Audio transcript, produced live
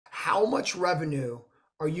how much revenue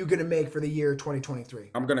are you going to make for the year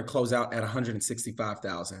 2023? I'm going to close out at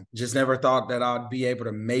 165,000. Just never thought that I'd be able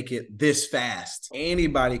to make it this fast.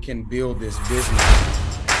 Anybody can build this business.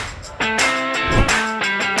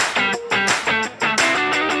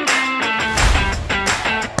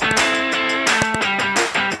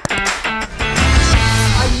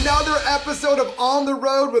 Another episode of On the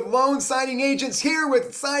Road with Loan Signing Agents, here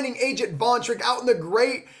with signing agent Vontrick out in the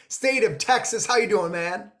great state of Texas. How you doing,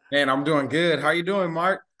 man? Man, I'm doing good. How you doing,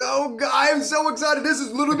 Mark? Oh, God, I am so excited. This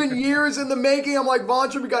has literally been years in the making. I'm like,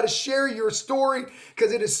 Vontrick, we got to share your story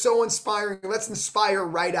because it is so inspiring. Let's inspire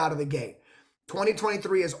right out of the gate.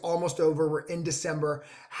 2023 is almost over. We're in December.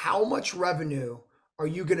 How much revenue are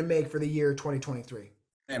you going to make for the year 2023?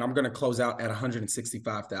 And I'm going to close out at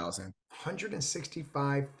 165,000.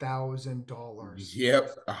 $165,000.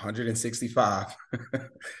 Yep, 165.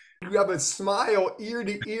 You have a smile ear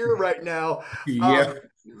to ear right now. Yeah.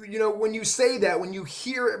 When you say that, when you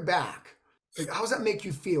hear it back, like, how does that make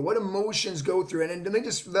you feel? What emotions go through? And let me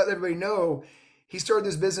just let everybody know, he started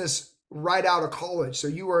this business right out of college. So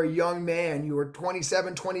you were a young man. You were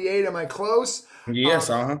 27, 28. Am I close?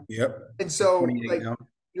 Yes, Yep. And so, like, now.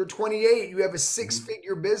 you're 28. You have a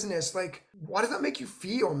six-figure business. Like, why does that make you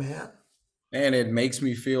feel, man? And it makes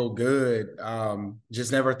me feel good.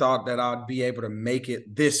 Just never thought that I'd be able to make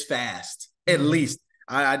it this fast. At least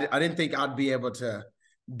I didn't think I'd be able to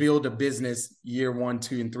build a business year 1,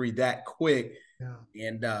 2, and 3 that quick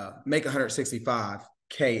and make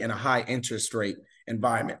 165K in a high interest rate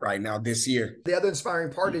environment right now this year. The other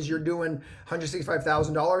inspiring part is you're doing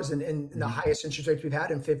 $165,000 in the highest interest rates we've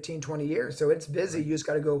had in 15, 20 years. So it's busy. You just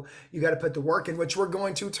got to go, you got to put the work in, which we're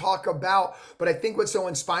going to talk about. But I think what's so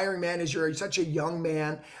inspiring, man, is you're such a young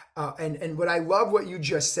man. And what I love what you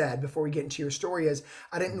just said before we get into your story is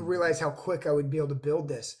I didn't realize how quick I would be able to build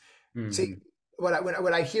this. See,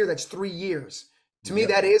 when I hear that's 3 years. To me,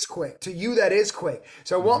 that is quick. To you, that is quick.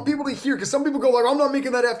 So I want people to hear, because some people go like, I'm not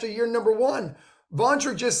making that after year number 1.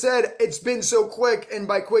 Vontrick just said it's been so quick, and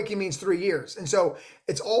by quick he means 3 years. And so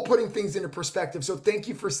it's all putting things into perspective. So thank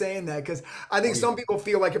you for saying that, because I think some people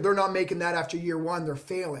feel like if they're not making that after year 1, they're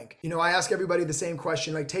failing. I ask everybody the same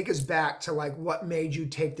question, like, take us back to like what made you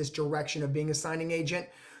take this direction of being a signing agent.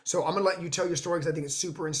 So I'm gonna let you tell your story because I think it's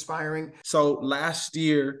super inspiring. So last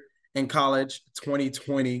year in college,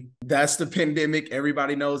 2020, that's the pandemic.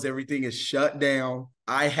 Everybody knows everything is shut down.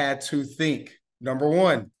 I had to think, number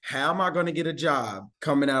one, how am I going to get a job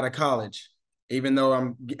coming out of college, even though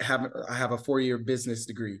I have a 4-year business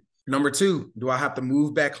degree? Number 2, do I have to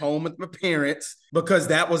move back home with my parents? Because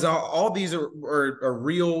that was all these are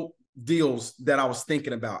real deals that I was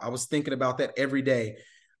thinking about. I was thinking about that every day.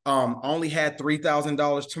 I only had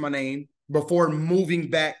 $3,000 to my name before moving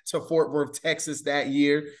back to Fort Worth, Texas that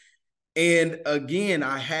year. And again,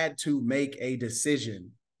 I had to make a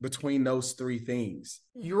decision between those 3 things.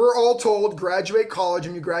 You were all told graduate college.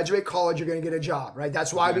 When you graduate college, you're going to get a job, right?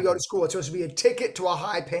 That's why we go to school. It's supposed to be a ticket to a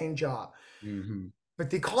high-paying job. But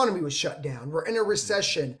the economy was shut down. We're in a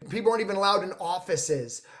recession. People aren't even allowed in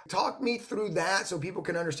offices. Talk me through that so people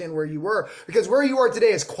can understand where you were, because where you are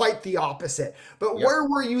today is quite the opposite. But where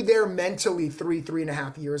were you there mentally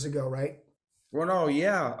 3.5 years ago, right? Well,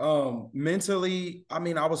 no, mentally, I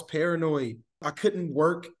mean, I was paranoid. I couldn't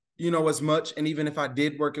work, as much. And even if I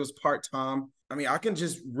did work, it was part-time. I mean, I can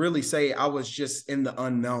just really say I was just in the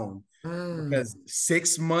unknown because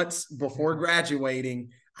 6 months before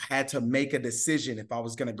graduating, I had to make a decision if I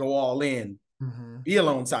was going to go all in, be a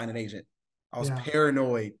loan signing agent. I was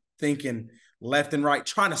paranoid, thinking left and right,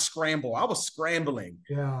 trying to scramble. I was scrambling,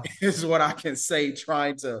 is what I can say,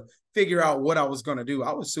 trying to figure out what I was going to do.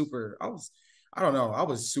 I was super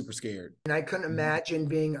scared. And I couldn't imagine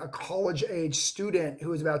being a college age student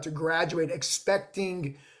who was about to graduate,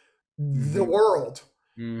 expecting the world,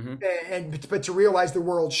 but to realize the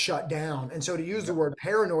world shut down. And so to use the word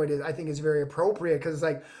paranoid, I think is very appropriate, because it's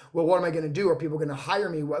like, well, what am I going to do? Are people going to hire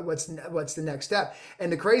me? What's the next step? And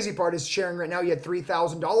the crazy part is, sharing right now, you had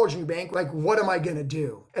 $3,000 in your bank. Like, what am I going to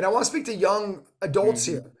do? And I want to speak to young adults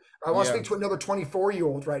here. I want to speak to another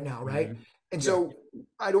 24-year-old right now, right? And so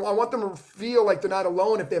I want them to feel like they're not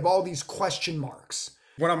alone if they have all these question marks.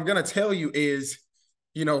 What I'm going to tell you is,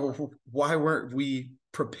 why weren't we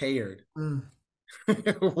prepared?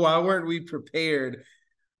 Why weren't we prepared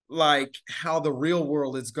like how the real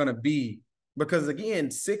world is going to be? Because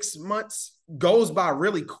again, 6 months goes by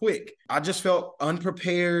really quick. I just felt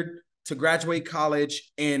unprepared to graduate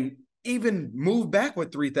college and even move back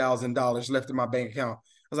with $3,000 left in my bank account.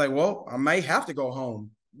 I was like, well, I may have to go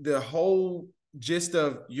home. The whole gist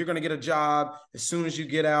of you're going to get a job as soon as you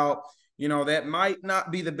get out, that might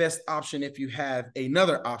not be the best option if you have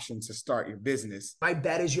another option to start your business. My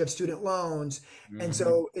bet is you have student loans, and Mm-hmm.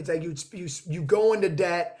 so it's like you go into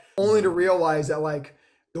debt only to Mm-hmm. realize that like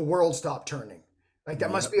the world stopped turning. Like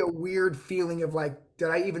that must Yep. be a weird feeling of like, did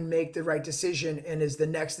I even make the right decision? And is the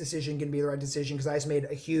next decision going to be the right decision? Because I just made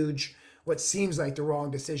a huge, what seems like the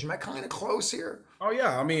wrong decision. Am I kind of close here? Oh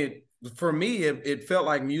yeah. I mean, for me, it felt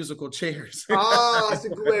like musical chairs. Ah, that's a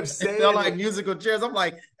good way of It felt saying like it. musical chairs. I'm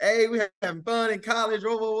like, hey, we having fun in college.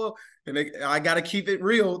 Whoa, whoa, whoa. And I got to keep it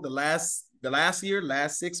real. The last year,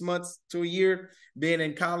 last 6 months to a year, being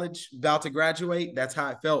in college, about to graduate, that's how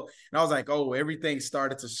it felt. And I was like, oh, everything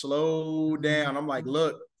started to slow down. I'm like,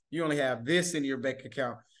 look, you only have this in your bank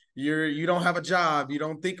account. You don't have a job. You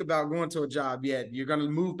don't think about going to a job yet. You're gonna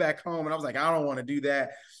move back home. And I was like, I don't want to do that.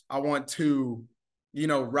 I want to,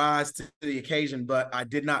 rise to the occasion, but I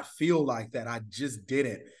did not feel like that. I just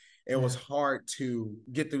didn't. It was Yeah. hard to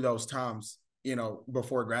get through those times,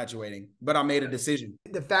 before graduating, but I made a decision.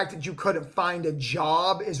 The fact that you couldn't find a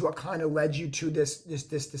job is what kind of led you to this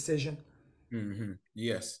decision.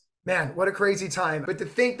 Yes. Man, what a crazy time. But to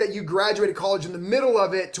think that you graduated college in the middle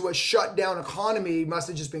of it to a shut down economy must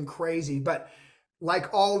have just been crazy. But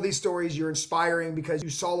like all of these stories, you're inspiring because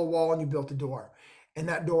you saw the wall and you built a door. And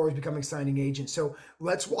that door is becoming signing agent. So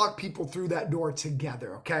let's walk people through that door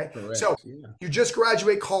together. Okay. So Correct. Yeah. you just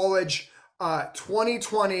graduate college,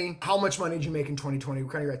 2020. How much money did you make in 2020?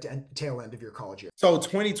 Kind of at the tail end of your college year. So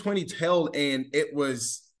 2020 tail end, it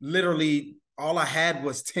was literally all I had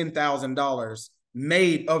was $10,000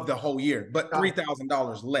 made of the whole year, but Got it.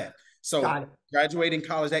 $3,000 left. Got So it. graduating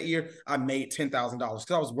college that year, I made $10,000 because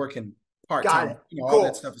I was working part Got time. it. All that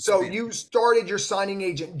Cool. stuff is So spent. you started your signing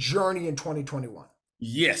agent journey in 2021.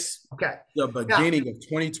 Yes, Okay. the Now, beginning of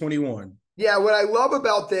 2021. yeah, what I love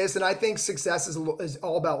about this, and I think success is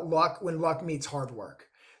all about luck when luck meets hard work.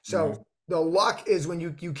 Mhm. So the luck is when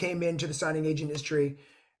you came into the signing agent industry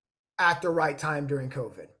at the right time during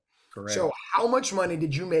COVID. So Correct. how much money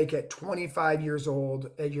did you make at 25 years old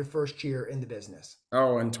at your first year in the business?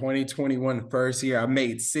 Oh, in 2021, first year, I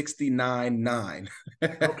made 69.9.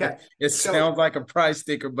 Okay. It So sounds like a price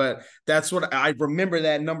sticker, but that's what I remember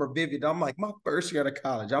that number vivid. I'm like, my first year out of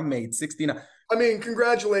college, I made 69. I mean,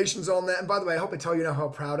 congratulations on that. And by the way, I hope I tell you now how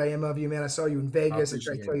proud I am of you, man. I saw you in I Vegas. I tried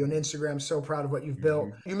to appreciate tell it. you on Instagram. So proud of what you've built.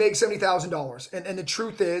 Hmm. You make $70,000. And the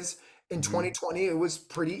truth is, in Hmm. 2020, it was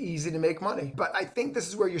pretty easy to make money. But I think this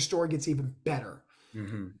is where your story gets even better.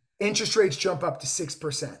 Hmm. Interest rates jump up to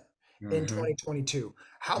 6% in Hmm. 2022.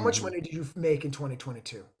 How much Hmm. money did you make in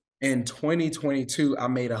 2022? In 2022, I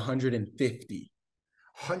made $150.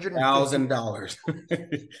 $150,000.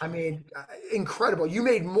 I mean, incredible. You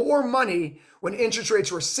made more money when interest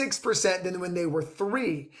rates were 6% than when they were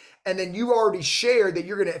 3. And then you already shared that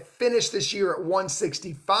you're going to finish this year at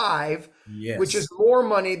 165, which is Yes. more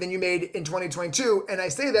money than you made in 2022. And I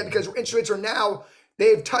say that because interest rates are now,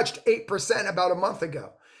 they've touched 8% about a month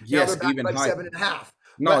ago. Now they're Yes, back even like higher. 7.5.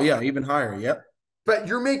 No, But yeah, even higher. Yep.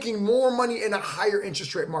 you're making more money in a higher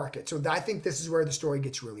interest rate market. So I think this is where the story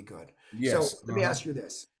gets really good. So Yes. let me ask you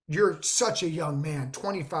this. You're such a young man,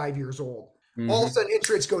 25 years old. All of a Hmm. sudden, interest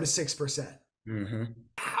rates go to 6%. Hmm.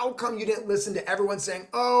 How come you didn't listen to everyone saying,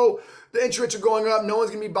 oh, the interest rates are going up, no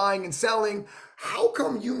one's going to be buying and selling? How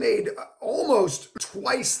come you made almost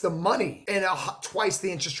twice the money in twice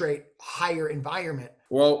the interest rate higher environment?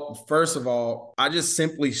 Well, first of all, I just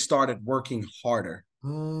simply started working harder. I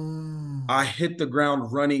Mm. hit the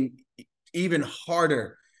ground running even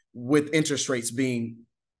harder with interest rates being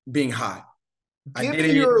high. I Give did me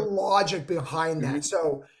it. your logic behind that. Mhm.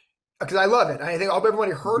 So, because I love it. I think I hope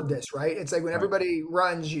everybody heard this, right? It's like when Right. everybody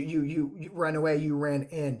runs, you run away, you ran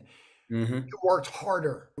in. Hmm. You worked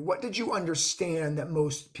harder. What did you understand that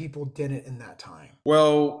most people didn't in that time?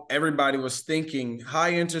 Well, everybody was thinking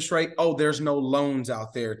high interest rate. Oh, there's no loans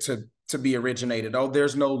out there to be originated. Oh,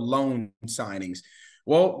 there's no loan signings.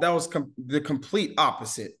 Well, that was the complete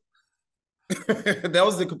opposite. That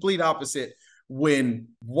was the complete opposite when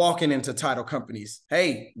walking into title companies.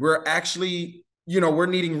 Hey, we're actually, we're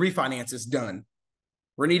needing refinances done.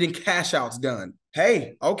 We're needing cash outs done.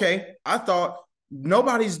 Hey, okay. I thought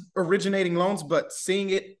nobody's originating loans, but seeing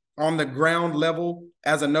it on the ground level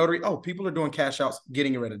as a notary, oh, people are doing cash outs,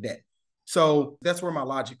 getting rid of debt. So that's where my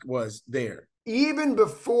logic was there. Even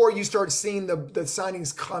before you start seeing the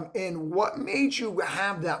signings come in, what made you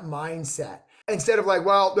have that mindset? Instead of like,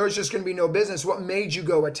 well, there's just going to be no business, what made you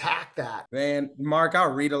go attack that? Man, Mark, I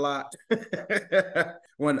read a lot.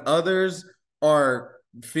 When others are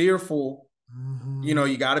fearful, Mhm.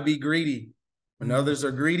 you got to be greedy. When others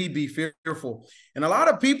are greedy, be fearful. And a lot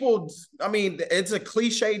of people, I mean, it's a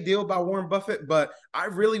cliche deal by Warren Buffett, but I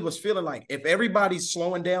really was feeling like if everybody's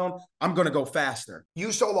slowing down, I'm going to go faster.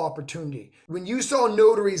 You saw the opportunity. When you saw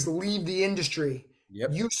notaries leave the industry,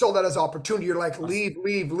 Yep. you saw that as opportunity. You're like, leave,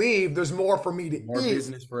 leave, leave. There's more for me to More eat.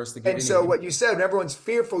 business for us to get And in so here. what you said, when everyone's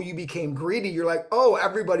fearful, you became greedy. You're like, oh,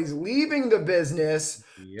 everybody's leaving the business.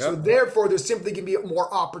 So Yep. therefore, there's simply going to be more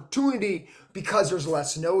opportunity because there's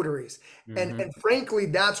less notaries. Mm-hmm. And frankly,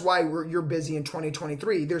 that's why you're busy in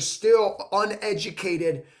 2023. There's still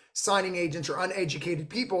uneducated signing agents or uneducated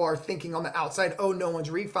people are thinking on the outside, oh, no one's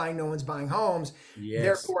refining, no one's buying homes. Yes.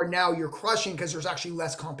 Therefore, now you're crushing because there's actually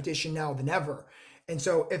less competition now than ever. And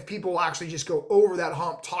so if people actually just go over that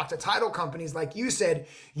hump, talk to title companies, like you said,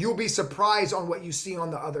 you'll be surprised on what you see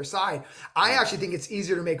on the other side. I actually think it's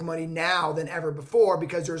easier to make money now than ever before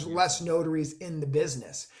because there's less notaries in the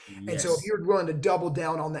business. And so if Yes. you're willing to double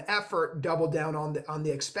down on the effort, double down on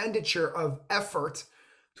the expenditure of effort,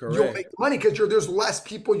 you'll make Correct. money because there's less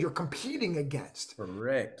people you're competing against.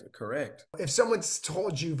 Correct. Correct. If someone's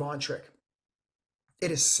told you, Vontrick,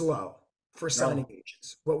 it is slow for signing No,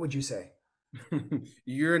 agents, what would you say?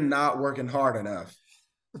 you're not working hard enough.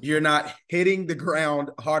 You're not hitting the ground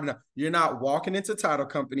hard enough. You're not walking into title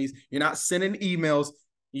companies. You're not sending emails.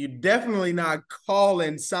 You're definitely not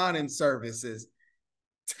calling signing services,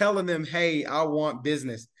 telling them, hey, I want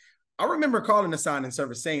business. I remember calling a signing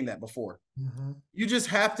service saying that before. Mm-hmm. You just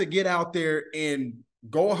have to get out there and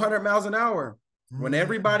go 100 miles an hour. When Mm-hmm.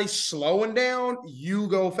 everybody's slowing down, you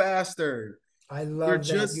go faster. I You're love that.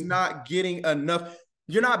 just not getting enough.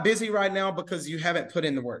 You're not busy right now because you haven't put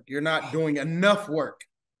in the work. You're not doing enough work.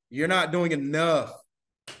 You're not doing enough.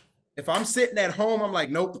 If I'm sitting at home, I'm like,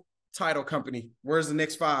 nope, title company. Where's the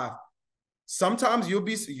next five? Sometimes you'll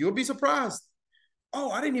be surprised.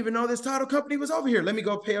 Oh, I didn't even know this title company was over here. Let me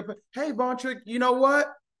go pay up. Hey, Vontrick, you know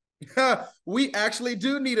what? We actually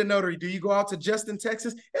do need a notary. Do you go out to Justin,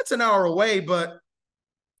 Texas? It's an hour away, but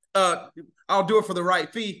uh, I'll do it for the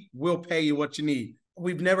right fee. We'll pay you what you need.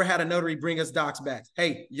 We've never had a notary bring us docs back.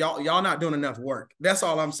 Hey, y'all not doing enough work. That's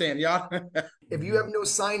all I'm saying, y'all. If you have no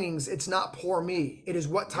signings, it's not poor me. It is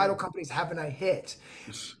what title companies haven't I hit.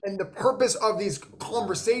 And the purpose of these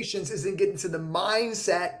conversations is in getting to the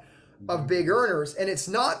mindset of big earners. And it's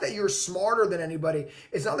not that you're smarter than anybody.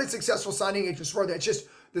 It's not that successful signing agent is smarter. It's just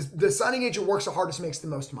the signing agent works the hardest, makes the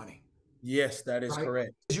most money, Yes, that is right?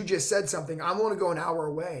 correct. As you just said something, I'm going to go an hour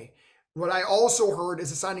away. What I also heard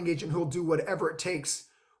is a signing agent who'll do whatever it takes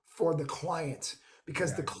for the client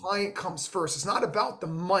because the Exactly. client comes first. It's not about the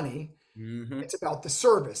money, Mm-hmm. it's about the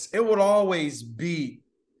service. It will always be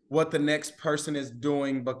what the next person is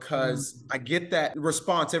doing because Mm. I get that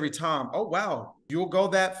response every time. Oh, wow, you'll go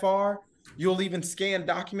that far. You'll even scan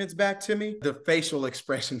documents back to me. The facial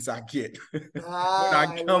expressions I get when I Ah, I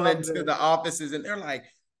come love into it. the offices and they're like,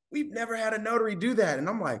 we've never had a notary do that. And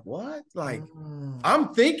I'm like, what? Like, Mm.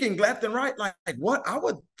 I'm thinking left and right, like what? I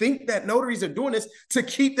would think that notaries are doing this to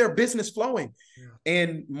keep their business flowing. Yeah.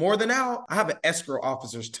 And more than now, I have an escrow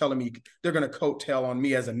officers telling me they're going to coattail on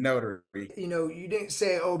me as a notary. You didn't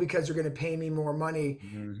say, oh, because you're going to pay me more money. It's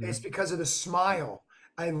Mm-hmm. because of the smile.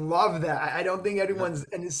 I love that. I don't think Yep. anyone's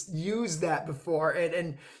and it's used that before.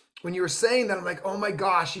 And when you were saying that, I'm like, oh my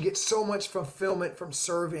gosh, you get so much fulfillment from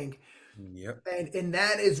serving. Yep. And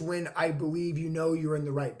that is when I believe you're in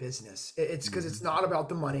the right business. It's because it's Mm-hmm. not about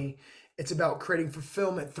the money. It's about creating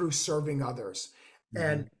fulfillment through serving others. Mm-hmm.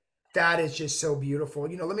 And that is just so beautiful.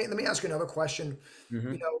 Let me ask you another question.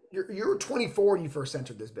 Mm-hmm. You're 24 when you first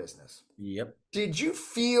entered this business. Yep. Did you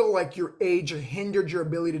feel like your age hindered your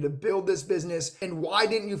ability to build this business? And why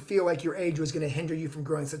didn't you feel like your age was going to hinder you from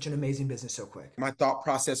growing such an amazing business so quick? My thought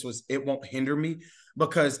process was it won't hinder me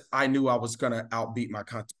because I knew I was going to outbeat my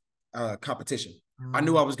competition. I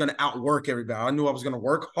knew Mm. I was going to outwork everybody. I knew I was going to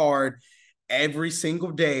work hard every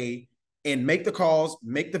single day and make the calls,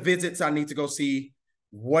 make the visits I need to go see,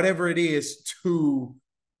 whatever it is to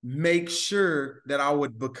make sure that I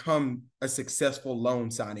would become a successful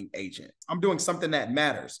loan signing agent. I'm doing something that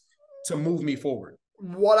matters to move me forward.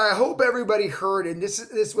 What I hope everybody heard, and this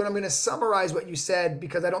is what I'm going to summarize what you said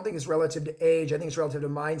because I don't think it's relative to age. I think it's relative to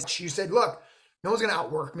mindset. You said, look, no one's going to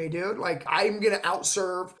outwork me, dude. Like, I'm going to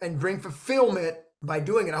outserve and bring fulfillment by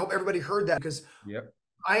doing it. I hope everybody heard that because Yep.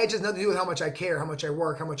 I had just nothing to do with how much I care, how much I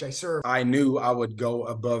work, how much I serve. I knew I would go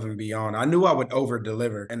above and beyond. I knew I would over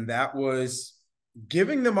deliver. And that was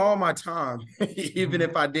giving them all my time, even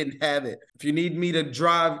if I didn't have it. If you need me to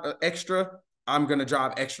drive extra, I'm going to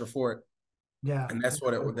drive extra for it. Yeah. And that's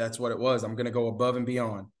what it was. I'm going to go above and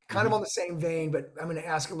beyond. Kind of on the same vein, but I'm going to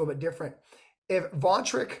ask a little bit different. If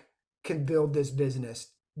Vontrick can build this business,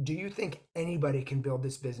 Do you think anybody can build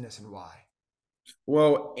this business and why?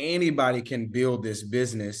 Well, anybody can build this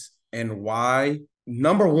business. And why?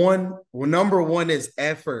 Number one is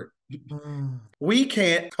effort. Mm, We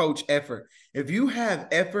can't coach effort. If you have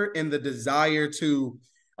effort and the desire to,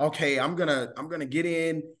 okay, I'm gonna get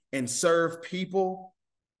in and serve people,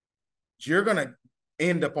 you're gonna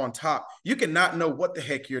end up on top. You cannot know what the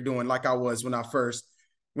heck you're doing, like I was when I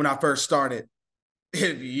first started.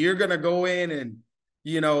 If you're gonna go in and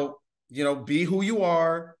you know, be who you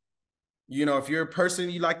are, if you're a person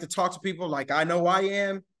you like to talk to people, like I know I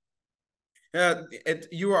am,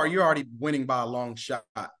 you're already winning by a long shot.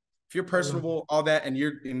 If you're yeah, personable, all that, and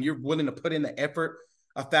you're willing to put in the effort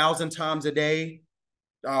 1,000 times a day,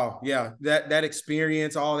 oh yeah, that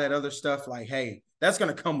experience, all that other stuff, like hey, that's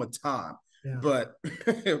gonna come with time. yeah. But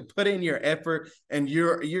put in your effort, and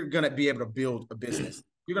you're gonna be able to build a business.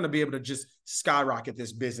 You're gonna be able to just skyrocket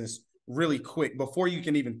this business really quick before you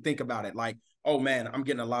can even think about it. Like, oh man, I'm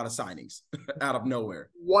getting a lot of signings out of nowhere.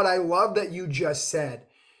 What I love that you just said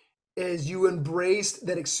is you embraced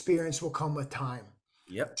that experience will come with time.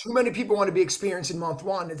 Yep. Too many people want to be experienced in month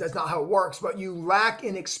one. That's not how it works. But you lack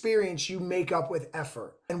in experience, you make up with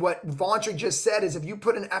effort. And what Vontrick just said is if you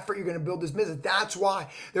put in effort, you're going to build this business. That's why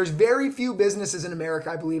there's very few businesses in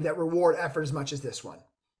America, I believe, that reward effort as much as this one.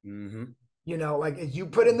 Mm-hmm. You know, like if you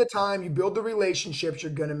put in the time, you build the relationships,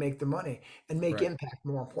 you're going to make the money and make Right. impact,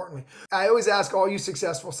 more importantly. I always ask all you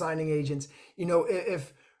successful signing agents,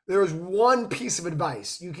 if there was one piece of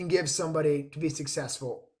advice you can give somebody to be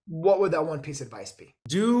successful, what would that one piece of advice be?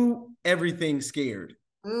 Do everything scared.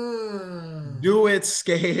 Mm. Do it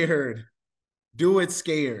scared. Do it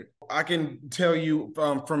scared. I can tell you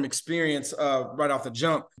from experience, right off the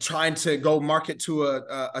jump, trying to go market to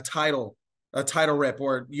a title rep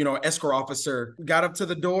or escrow officer, got up to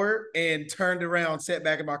the door and turned around, sat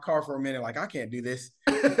back in my car for a minute, like I can't do this.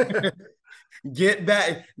 Get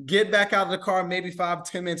back out of the car. Maybe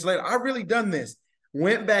 5-10 minutes later, I really done this.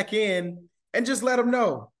 Went back in and just let them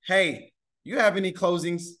know, hey, you have any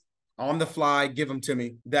closings on the fly? Give them to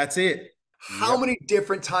me. That's it. How Yep. many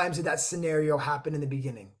different times did that scenario happen in the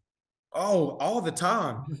beginning? Oh, all the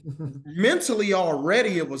time. Mentally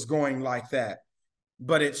already it was going like that.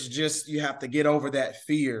 But it's just you have to get over that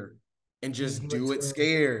fear and And just do it do it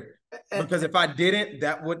scared. scared. And Because if I didn't,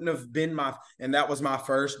 that wouldn't have been and that was my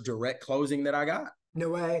first direct closing that I got. no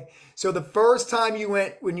way. So the first time you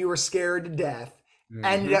went when you were scared to death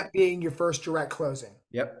ended Hmm. up being your first direct closing.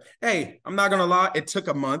 Yep. Hey, I'm not gonna lie, it took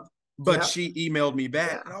a month, but Yep. she emailed me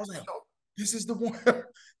back Yeah. and I was like, So this is the one.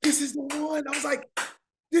 This is the one. I was like,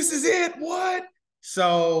 this is it. What?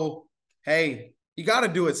 So, hey, you got to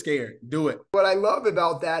do it scared. Do it. what I love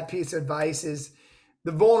about that piece of advice is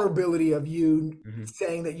the vulnerability of you Mhm.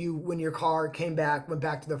 saying that you, when your car came back, went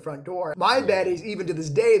back to the front door. My Yeah. bet is even to this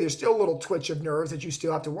day, there's still a little twitch of nerves that you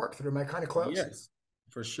still have to work through. Am I kind of close? Yes,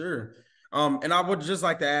 for sure. And I would just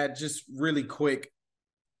like to add, just really quick,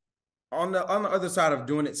 on the other side of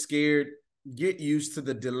doing it scared, get used to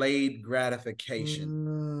the delayed gratification.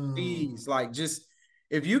 Mm, Please, like, just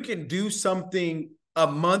if you can do something a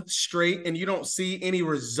month straight and you don't see any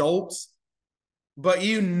results, but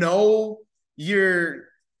you're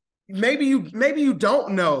maybe you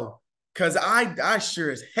don't know, because I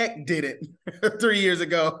sure as heck did it 3 years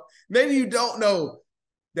ago. Maybe you don't know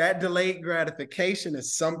that delayed gratification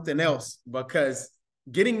is something else, because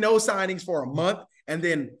getting no signings for a month and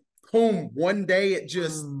then boom, one day it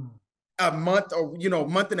just mm, a month, or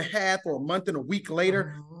month and a half or a month and a week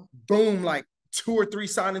later, mm, boom, like 2 or 3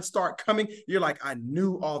 signings start coming. You're like, I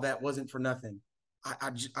knew all that wasn't for nothing.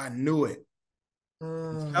 I knew it. I'm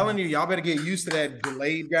mm. telling you, y'all better get used to that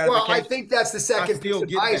delayed Well, I gratification. think that's the I second piece still of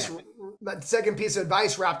get advice. that. That second piece of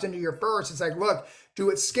advice wrapped into your first. It's like, look,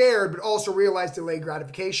 do it scared, but also realize delayed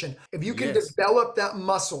gratification. If you can Yes. develop that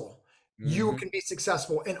muscle, you Mm-hmm. can be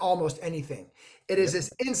successful in almost anything. It is Yep. this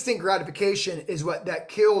instant gratification is what that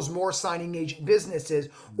kills more signing agent businesses,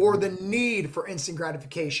 or Mm-hmm. the need for instant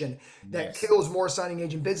gratification that Yes. kills more signing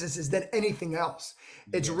agent businesses than anything else.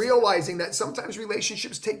 It's Yes. realizing that sometimes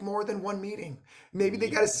relationships take more than one meeting. Maybe they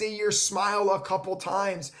got to Yep. see your smile a couple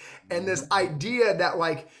times. And this Mm-hmm. idea that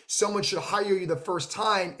like someone should hire you the first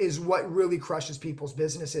time is what really crushes people's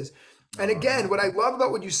businesses. And Uh-huh. again, what I love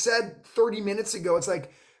about what you said 30 minutes ago, it's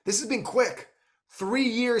like, this has been quick. 3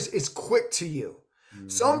 years is quick to you.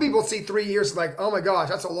 Some Mm-hmm. people see 3 years like, oh my gosh,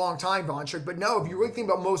 that's a long time, Vontrick. But no, if you really think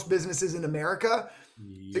about most businesses in America,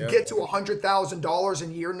 to Yep. get to $100,000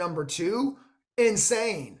 in year number two,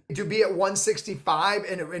 insane. To be at 165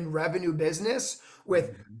 in revenue business with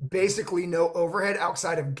Mm-hmm. basically no overhead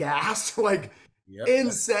outside of gas, like Yep.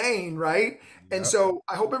 insane, right? And Yep. so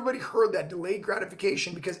I hope everybody heard that delayed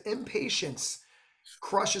gratification because impatience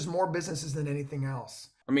crushes more businesses than anything else.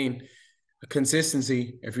 I mean,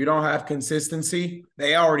 consistency. If you don't have consistency,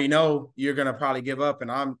 they already know you're gonna probably give up,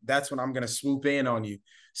 and that's when I'm gonna swoop in on you.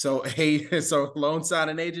 So hey, so loan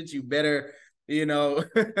signing agents, you better, you know,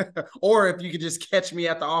 or if you could just catch me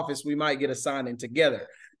at the office, we might get a signing together.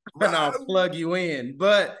 And I'll plug you in.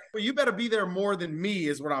 But you better be there more than me,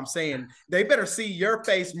 is what I'm saying. They better see your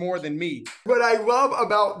face more than me. What I love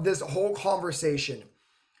about this whole conversation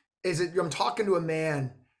is that I'm talking to a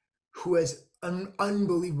man who has an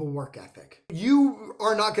unbelievable work ethic. You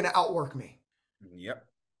are not going to outwork me. Yep.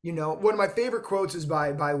 You know, one of my favorite quotes is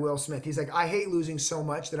by Will Smith. He's like, I hate losing so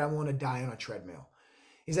much that I want to die on a treadmill.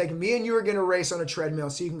 He's like, me and you are going to race on a treadmill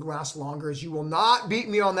so you can last longer, as you will not beat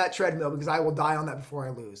me on that treadmill because I will die on that before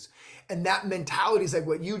I lose. And that mentality is like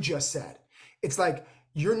what you just said. It's like,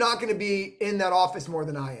 you're not going to be in that office more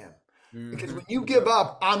than I am. Because when you give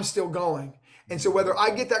up, I'm still going. And so whether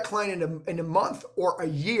I get that client in a month or a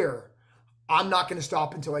year, I'm not going to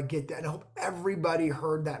stop until I get that. And I hope everybody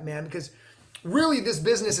heard that, man, because really this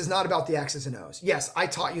business is not about the X's and O's. Yes, I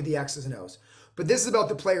taught you the X's and O's, but this is about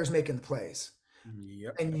the players making the plays.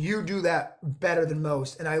 Yep. And you do that better than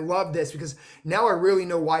most. And I love this because now I really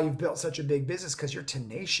know why you've built such a big business, because you're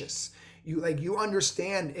tenacious. You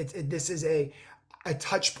understand this is a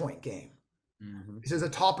touch point game. Mm-hmm. This is a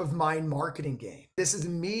top of mind marketing game. This is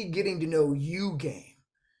me getting to know you game.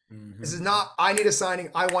 Mm-hmm. This is not, I need a signing,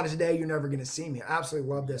 I want it today, you're never going to see me. I absolutely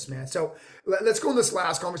love this, man. So let's go in this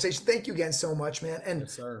last conversation. Thank you again so much, man. And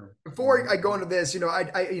Yes, sir. before I go into this,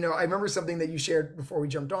 I remember something that you shared before we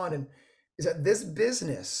jumped on, and is that this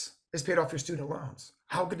business has paid off your student loans.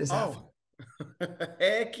 How good is that? Oh,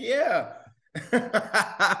 heck yeah.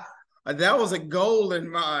 That was a goal in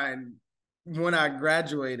mind when I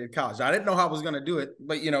graduated college. I didn't know how I was going to do it,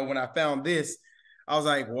 but when I found this, I was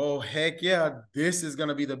like, whoa, heck yeah, this is going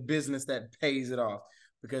to be the business that pays it off,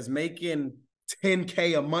 because making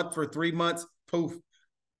 10K a month for 3 months, poof,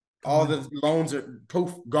 all the loans are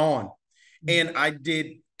poof, gone. And I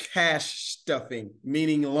did cash stuffing,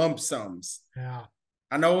 meaning lump sums. Yeah.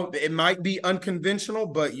 I know it might be unconventional,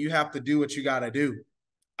 but you have to do what you got to do.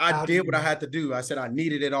 I did what I had to do. I said I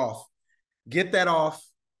needed it off. Get that off,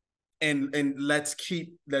 and let's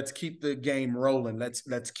keep the game rolling.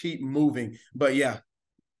 Let's keep moving. But yeah,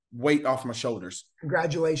 weight off my shoulders.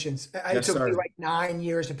 Congratulations. It took me like 9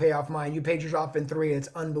 years to pay off mine. You paid yours off in 3. It's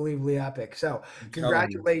unbelievably epic. So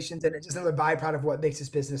congratulations. And it's just another byproduct of what makes this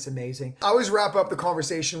business amazing. I always wrap up the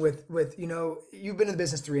conversation with you've been in the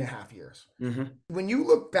business 3.5 years. Mm-hmm. When you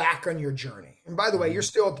look back on your journey, and by the way, you're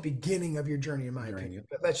still at the beginning of your journey, in my opinion,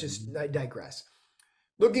 but let's just digress.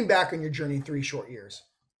 Looking back on your journey in 3 short years,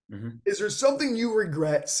 is there something you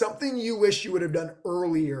regret, something you wish you would have done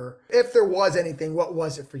earlier? If there was anything, what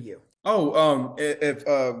was it for you? Oh, if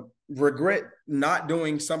regret not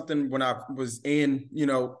doing something when I was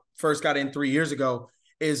first got in 3 years ago,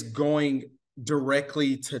 is going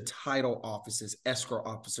directly to title offices, escrow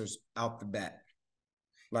officers out the bat,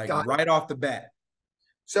 like right off the bat.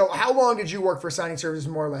 So how long did you work for signing services,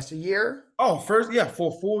 more or less? A year? Oh, for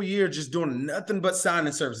a full year, just doing nothing but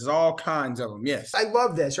signing services, all kinds of them. Yes. I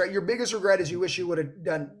love this, right? Your biggest regret is you wish you would have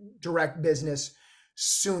done direct business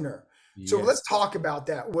sooner. So let's talk about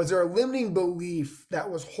that. Was there a limiting belief that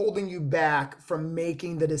was holding you back from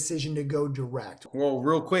making the decision to go direct? Well,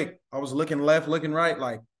 real quick, I was looking left, looking right,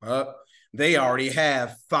 like, they already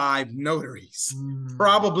have 5 notaries,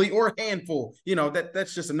 probably, or a handful.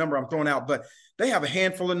 That's just a number I'm throwing out, but they have a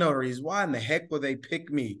handful of notaries. Why in the heck would they pick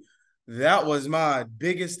me? That was my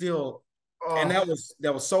biggest deal. And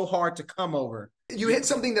that was so hard to come over. You hit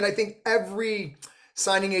something that I think every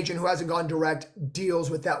signing agent who hasn't gone direct deals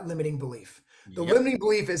with, that limiting belief. The limiting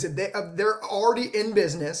belief is that they're already in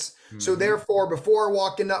business. So therefore, before I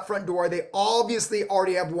walk in that front door, they obviously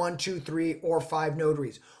already have 1, 2, 3, or 5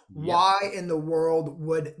 notaries. Why in the world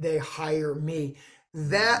would they hire me?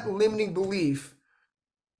 That limiting belief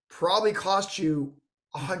probably cost you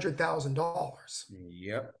 $100,000.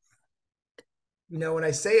 Yep. When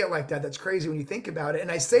I say it like that, that's crazy when you think about it.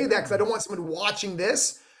 And I say that because I don't want someone watching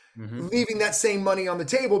this leaving that same money on the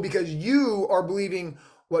table, because you are believing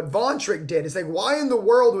what Vontrick did. It's like, why in the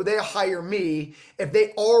world would they hire me if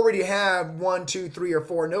they already have 1, 2, 3, or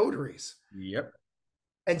 4 notaries? Yep.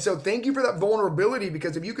 And so thank you for that vulnerability,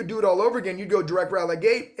 because if you could do it all over again, you'd go direct right out of the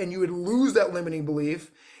gate and you would lose that limiting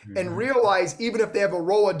belief and realize even if they have a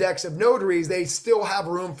Rolodex of notaries, they still have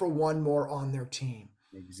room for one more on their team.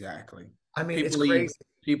 Exactly. I mean, it's crazy.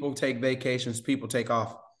 People take vacations. People take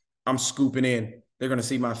off. I'm scooping in. They're going to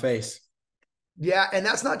see my face. Yeah, and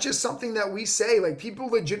that's not just something that we say. Like people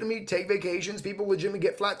legitimately take vacations, people legitimately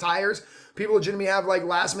get flat tires, people legitimately have like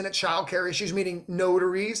last minute childcare issues, meaning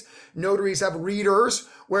notaries. Notaries have readers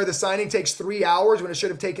where the signing takes 3 hours when it should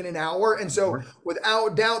have taken an hour. And so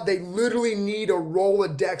without doubt, they literally need a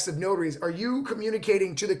Rolodex of notaries. Are you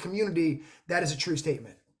communicating to the community that is a true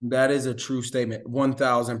statement? That is a true statement,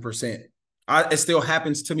 1000%. It still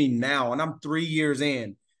happens to me now, and I'm 3 years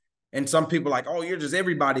in. And some people are like, oh, you're just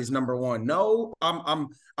everybody's number one. No, I'm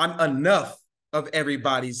enough of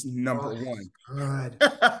everybody's number Oh, one. good.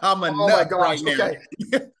 I'm Oh my enough right gosh. now.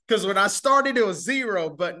 Okay. Because when I started, it was zero.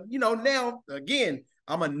 But now again,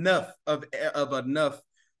 I'm enough of enough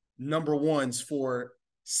number ones for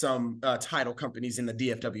some title companies in the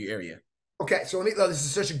DFW area. Okay. So let me, oh, this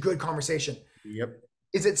is such a good conversation. Yep.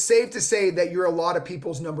 Is it safe to say that you're a lot of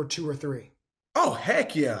people's number two or three? Oh,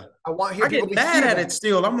 heck yeah. I want to hear I people get to mad hear at that. it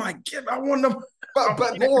still. I'm like, I want them.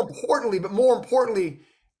 But more importantly,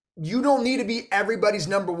 you don't need to be everybody's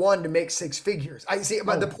number one to make six figures. I see,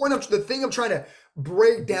 but Oh, the thing I'm trying to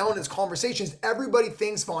break down in this conversation is everybody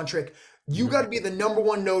thinks, Vontrick, you got mhm. to be the number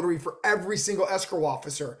one notary for every single escrow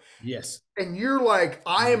officer. Yes. And you're like,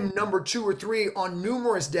 I am number two or three on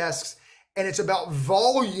numerous desks, and it's about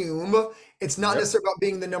volume. It's not Yep. necessarily about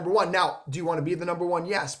being the number one. Now, do you want to be the number one?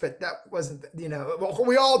 Yes, but that wasn't, well,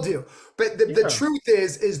 we all do. But the Yeah. truth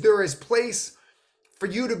is there is place for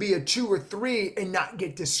you to be a two or three and not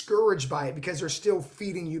get discouraged by it because they're still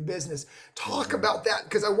feeding you business. Talk Exactly. about that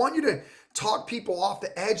because I want you to talk people off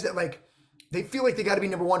the edge that like they feel like they got to be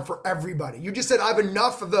number one for everybody. You just said I have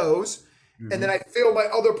enough of those, and then I Hmm. fill my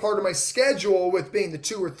other part of my schedule with being the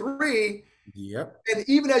two or three. Yep. And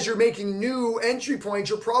even as you're making new entry points,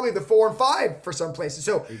 you're probably the four and five for some places.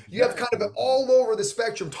 So you have kind of it Exactly. all over the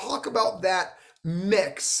spectrum. Talk about that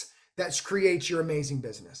mix that creates your amazing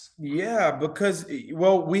business. Yeah, because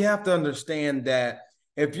well, we have to understand that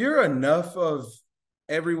if you're enough of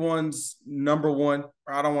everyone's number one,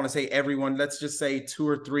 or I don't want to say everyone, let's just say two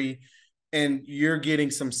or three, and you're getting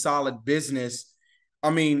some solid business. I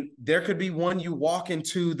mean, there could be one you walk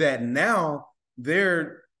into that now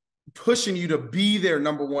they're pushing you to be their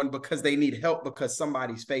number one because they need help because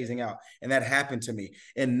somebody's phasing out. And that happened to me.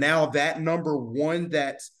 And now that number one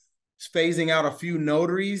that's phasing out a few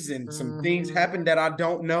notaries and some things Mhm. happened that I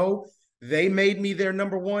don't know. They made me their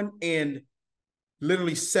number one. And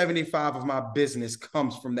literally 75 of my business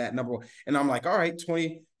comes from that number one. And I'm like, all right,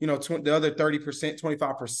 20, 20, the other 30%,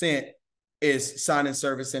 25% is sign in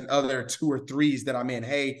service and other two or threes that I'm in.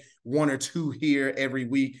 Hey, one or two here every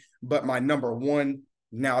week. But my number one,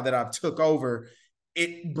 now that I've took over,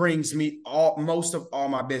 it brings me most of all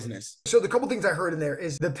my business. So the couple things I heard in there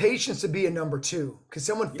is the patience to be a number two because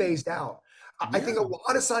someone Yeah. phased out. I Yeah. think a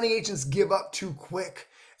lot of signing agents give up too quick.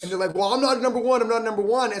 And they're like, well, I'm not a number one. I'm not a number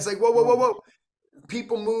one. And it's like, whoa, whoa, whoa, Oh, whoa.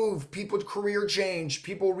 People move, people career change,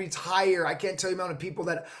 people retire. I can't tell you the amount of people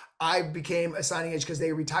that I became a signing agent because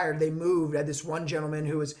they retired. They moved. I had this one gentleman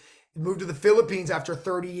who was moved to the Philippines after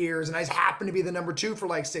 30 years, and I just happened to be the number two for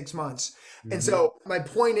like 6 months. And mm-hmm. so my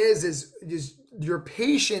point is your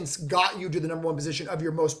patience got you to the number one position of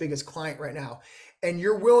your most biggest client right now. And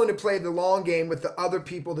you're willing to play the long game with the other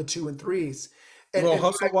people, the two and threes. Well, And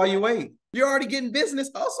hustle while you wait. You're already getting business.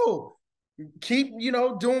 Hustle. Keep,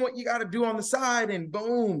 doing what you got to do on the side, and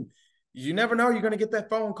boom, you never know. You're going to get that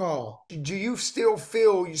phone call. do you still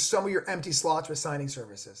fill some of your empty slots with signing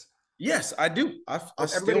services? Yes, I do. I Everybody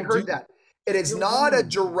still do. heard that. It is Still not a do.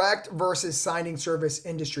 direct versus signing service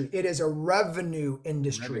industry. It is a revenue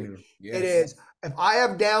industry. Revenue. It Yes. is, if I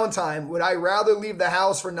have downtime, would I rather leave the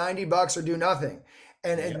house for $90 or do nothing?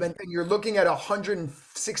 And Yep. you're looking at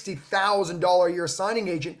 $160,000 a year signing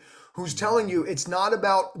agent who's telling you it's not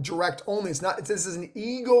about direct only. It's not, this is an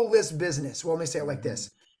egoless business. Well, let me say it like Mm-hmm. this.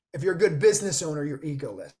 If you're a good business owner, you're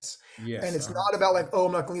egoless. And Yes. it's not about like, oh,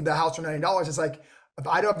 I'm not gonna leave the house for $90. It's like, if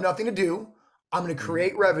I don't have nothing to do, I'm going to Mhm.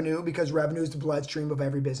 create revenue because revenue is the bloodstream of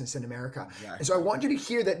every business in America. And so I Exactly. want you to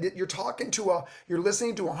hear that you're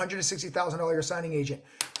listening to a $160,000 signing agent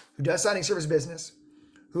who does signing service business,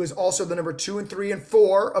 who is also the number two and three and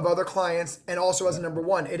four of other clients, and also as a Yep. number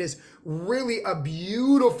one. It is really a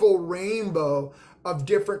beautiful rainbow of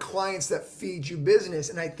different clients that feed you business.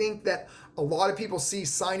 And I think that a lot of people see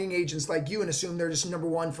signing agents like you and assume they're just number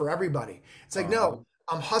one for everybody. It's like, Uh-huh. no,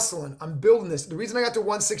 I'm hustling. I'm building this. The reason I got to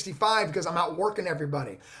 165 because I'm out working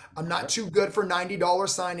everybody. I'm not Yep. too good for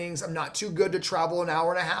 $90 signings. I'm not too good to travel an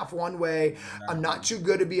hour and a half one way. I'm not Exactly. too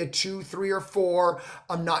good to be a two, three, or four.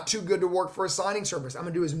 I'm not too good to work for a signing service. I'm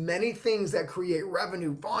gonna do as many things that create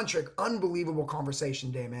revenue. Vontrick, unbelievable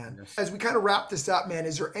conversation day, man. Yes. As we kind of wrap this up, man,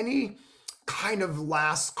 is there any kind of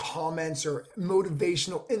last comments or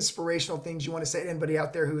motivational, inspirational things you want to say to anybody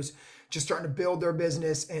out there who's just starting to build their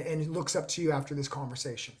business and looks up to you after this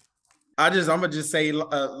conversation? I'm gonna just say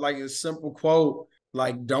like a simple quote,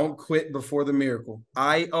 like don't quit before the miracle.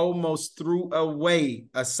 I almost threw away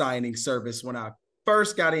a signing service when I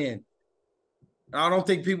first got in. I don't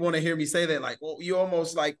think people want to hear me say that. Like, well, you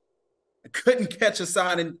almost like couldn't catch a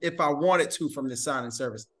signing if I wanted to from this signing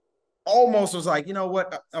service. Almost was like, you know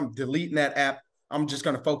what? I'm deleting that app. I'm just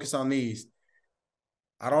gonna focus on these.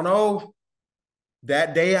 I don't know.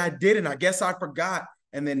 That day I didn't. I guess I forgot.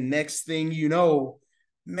 And then next thing you know,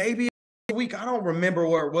 maybe a week, I don't remember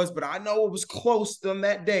where it was, but I know it was close on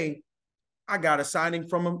that day. I got a signing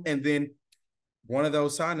from him. And then one of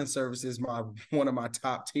those signing services, one of my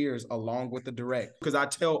top tiers, along with the direct. Because I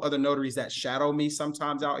tell other notaries that shadow me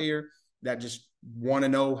sometimes out here that just want to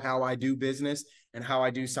know how I do business and how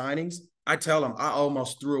I do signings. I tell them I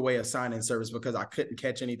almost threw away a signing service because I couldn't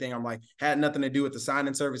catch anything. I'm like, had nothing to do with the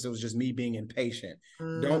signing service. It was just me being impatient.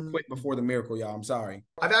 Don't quit before the miracle, y'all. I'm sorry.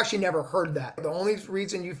 I've actually never heard that. The only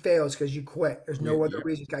reason you fail is because you quit. There's no other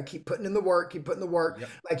reason. You got to keep putting in the work, keep putting the work. Yep.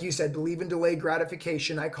 Like you said, believe in delayed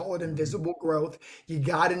gratification. I call it invisible growth. You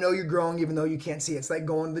got to know you're growing even though you can't see it. It's like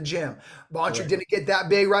going to the gym. Vontrick didn't get that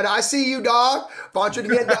big, right? I see you, dog. Vontrick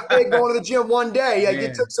didn't get that big going to the gym one day. Yeah,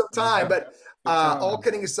 it took some time. But all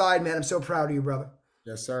kidding aside, man, I'm so proud of you, brother.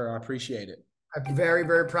 Yes, sir. I appreciate it. I'm very,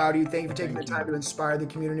 very proud of you. Thank you for taking the time to inspire the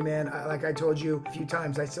community, man. Like I told you a few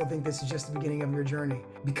times, I still think this is just the beginning of your journey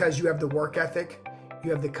because you have the work ethic,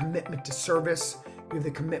 you have the commitment to service, you have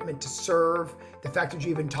the commitment to serve, the fact that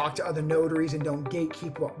you even talk to other notaries and don't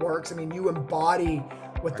gatekeep what works. I mean, you embody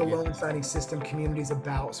what the loan signing system community is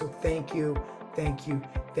about. So thank you. Thank you.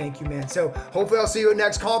 Thank you, man. So hopefully I'll see you at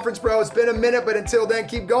next conference, bro. It's been a minute, but until then,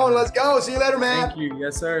 keep going. Let's go. See you later, man. Thank you.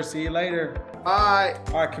 Yes, sir. See you later. Bye.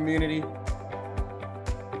 All right, community.